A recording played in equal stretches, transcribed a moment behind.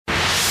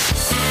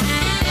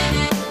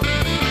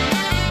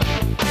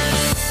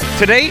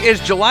Today is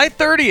July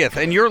 30th,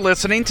 and you're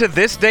listening to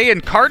This Day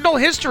in Cardinal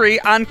History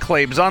on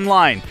Claibs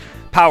Online,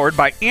 powered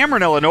by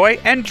Ameren, Illinois,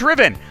 and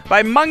driven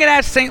by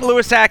Mungenast St.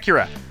 Louis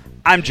Acura.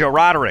 I'm Joe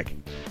Roderick.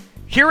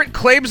 Here at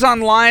Claibs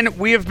Online,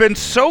 we have been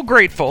so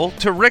grateful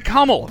to Rick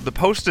Hummel, the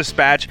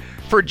Post-Dispatch,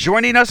 for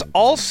joining us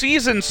all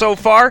season so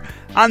far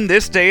on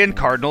This Day in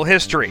Cardinal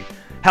History,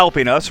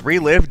 helping us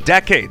relive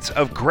decades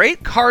of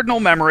great Cardinal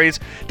memories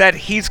that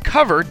he's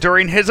covered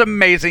during his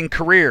amazing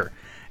career.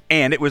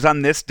 And it was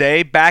on this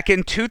day back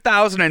in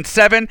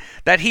 2007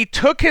 that he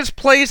took his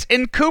place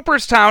in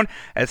Cooperstown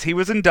as he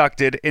was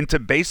inducted into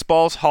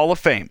baseball's Hall of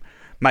Fame.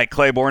 Mike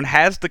Claiborne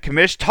has the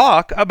commish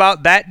talk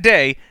about that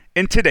day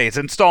in today's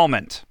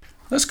installment.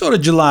 Let's go to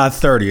July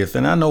 30th,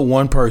 and I know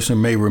one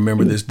person may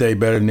remember this day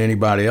better than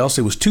anybody else.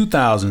 It was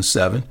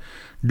 2007.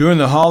 During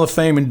the Hall of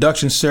Fame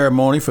induction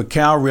ceremony for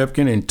Cal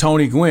Ripken and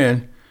Tony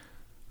Gwynn,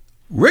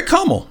 Rick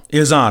Hummel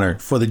is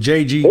honored for the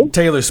J.G.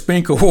 Taylor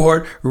Spink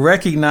Award,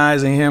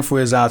 recognizing him for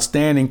his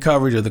outstanding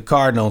coverage of the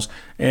Cardinals.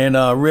 And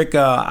Rick,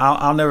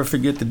 I'll never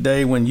forget the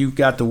day when you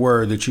got the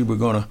word that you were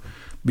going to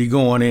be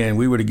going in.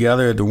 We were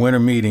together at the winter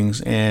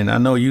meetings, and I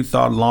know you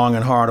thought long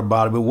and hard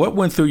about it, but what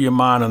went through your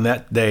mind on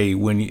that day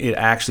when it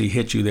actually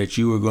hit you that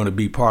you were going to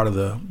be part of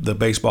the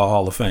Baseball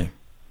Hall of Fame?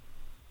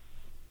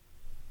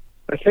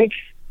 I think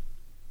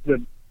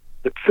the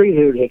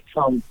prelude had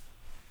come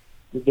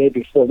the day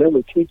before. There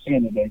were two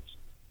candidates.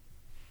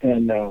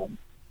 And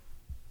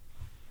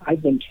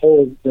I've been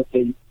told that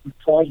they would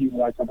call you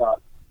like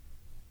about,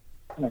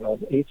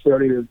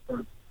 8:30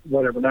 or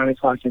whatever, 9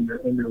 o'clock in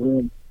your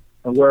room,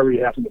 or wherever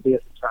you happen to be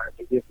at the time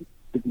to give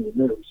you the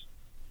news.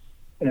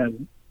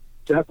 And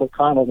Jack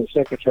O'Connell, the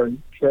secretary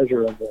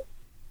treasurer of the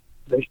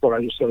Baseball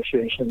Writers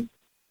Association,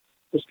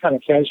 just kind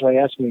of casually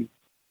asked me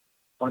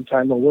one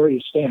time, well, where are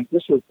you staying?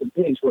 This was the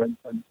meetings were in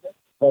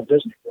Walt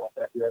Disney World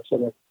that year, so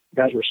the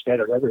guys were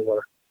scattered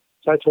everywhere.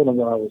 So I told them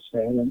where I was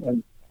staying,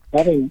 and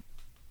having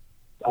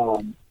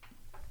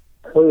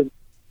heard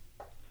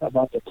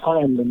about the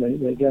time when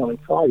they generally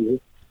call you,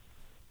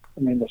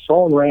 I mean, the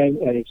phone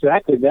rang at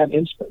exactly that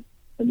instant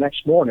the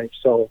next morning.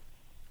 So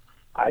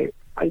my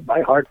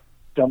heart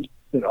jumped,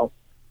 through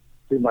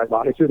my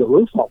body, through the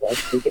roof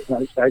almost.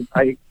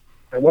 I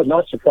was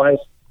not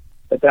surprised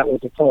that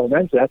was the phone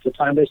rang. That's the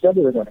time they said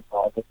they were going to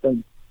call. But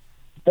then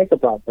think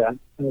about that,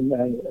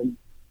 and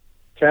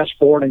fast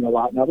forwarding a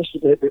lot. Now,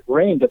 it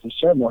rained at the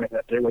ceremony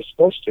that day. Was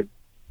supposed to.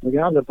 We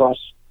got on the bus,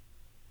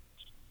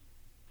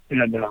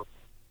 and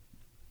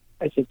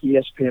I think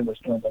ESPN was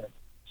doing the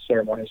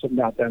ceremonies,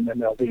 not them,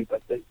 MLB,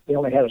 but they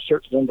only had a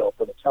certain window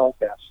for the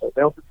telecast. So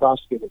Dale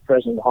Petrosky, the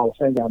president of the Hall of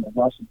Fame, down the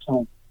bus and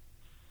told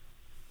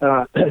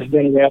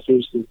Danny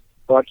Matthews, the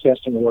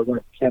broadcasting award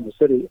winner from Kansas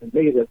City, and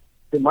me that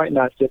they might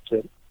not get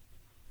to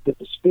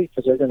speak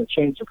because they're going to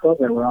change the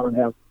program around and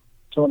have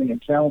Tony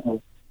and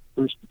Cal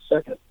first and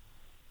second.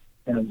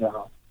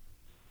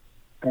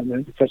 And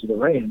then because of the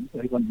rain,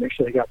 they wanted to make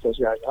sure they got those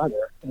guys on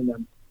there. And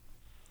then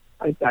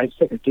I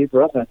took a deep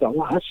breath and I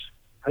thought,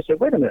 I said,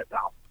 wait a minute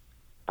now.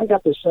 I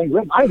got this thing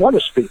written. I want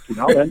to speak, and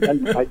I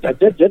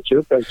did get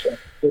to because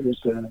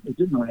it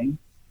didn't rain.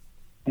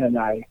 And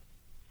I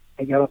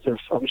got up there.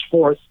 I was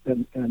fourth,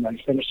 and I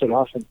finished it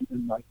off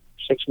in like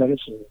 6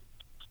 minutes and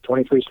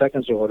 23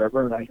 seconds or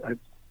whatever. And I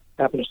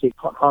happened to see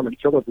Harmon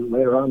Killebrew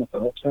later on at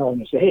the hotel,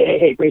 and he said,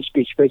 hey, great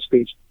speech.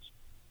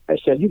 I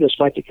said, you just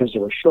liked it because they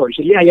were short.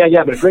 He said,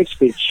 yeah, but a great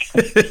speech.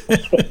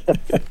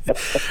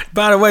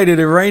 By the way, did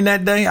it rain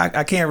that day?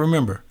 I can't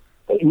remember.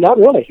 Not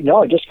really.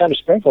 No, it just kind of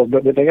sprinkled,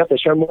 but they got the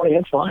ceremony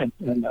in fine.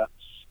 And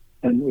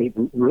we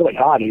were really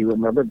hot. You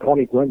remember,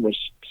 Tony Gwynn was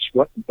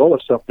sweating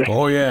bullets up there.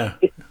 Oh, yeah.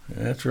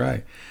 That's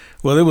right.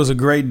 Well, it was a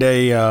great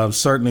day,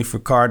 certainly for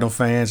Cardinal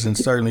fans and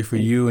certainly for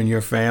you and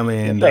your family.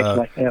 And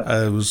I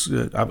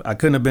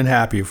couldn't have been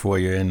happier for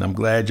you. And I'm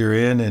glad you're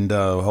in. And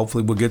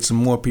hopefully we'll get some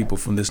more people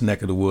from this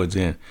neck of the woods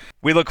in.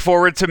 We look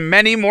forward to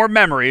many more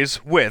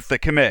memories with the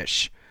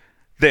commish.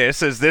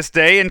 This is This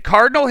Day in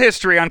Cardinal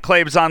History on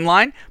Claibs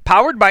Online,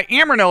 powered by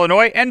Ameren,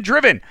 Illinois, and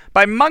driven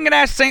by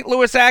Mungenast St.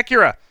 Louis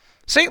Acura.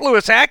 St.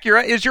 Louis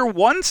Acura is your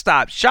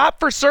one-stop shop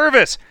for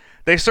service.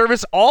 They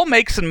service all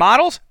makes and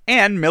models,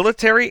 and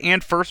military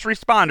and first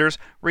responders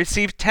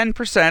receive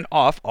 10%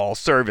 off all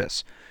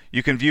service.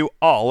 You can view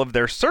all of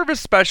their service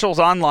specials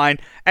online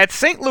at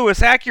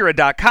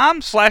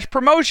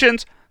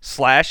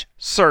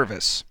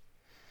stlouisacura.com/promotions/service.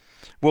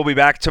 We'll be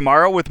back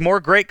tomorrow with more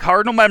great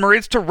Cardinal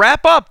memories to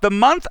wrap up the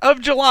month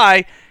of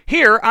July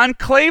here on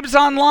Claibs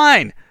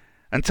Online.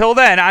 Until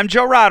then, I'm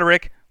Joe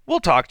Roderick. We'll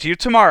talk to you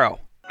tomorrow.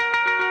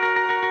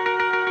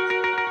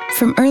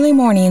 From early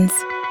mornings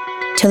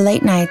to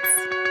late nights,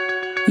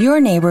 your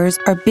neighbors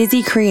are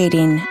busy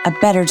creating a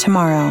better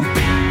tomorrow.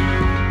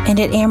 And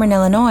at Ameren,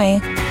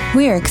 Illinois,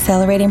 we are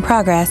accelerating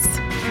progress.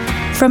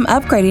 From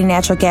upgrading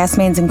natural gas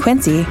mains in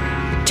Quincy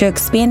to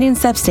expanding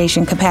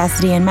substation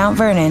capacity in Mount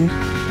Vernon,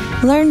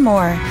 learn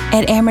more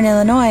at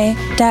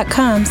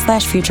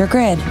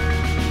amerenillinois.com/futuregrid.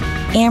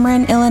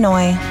 Ameren,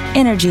 Illinois,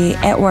 energy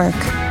at work.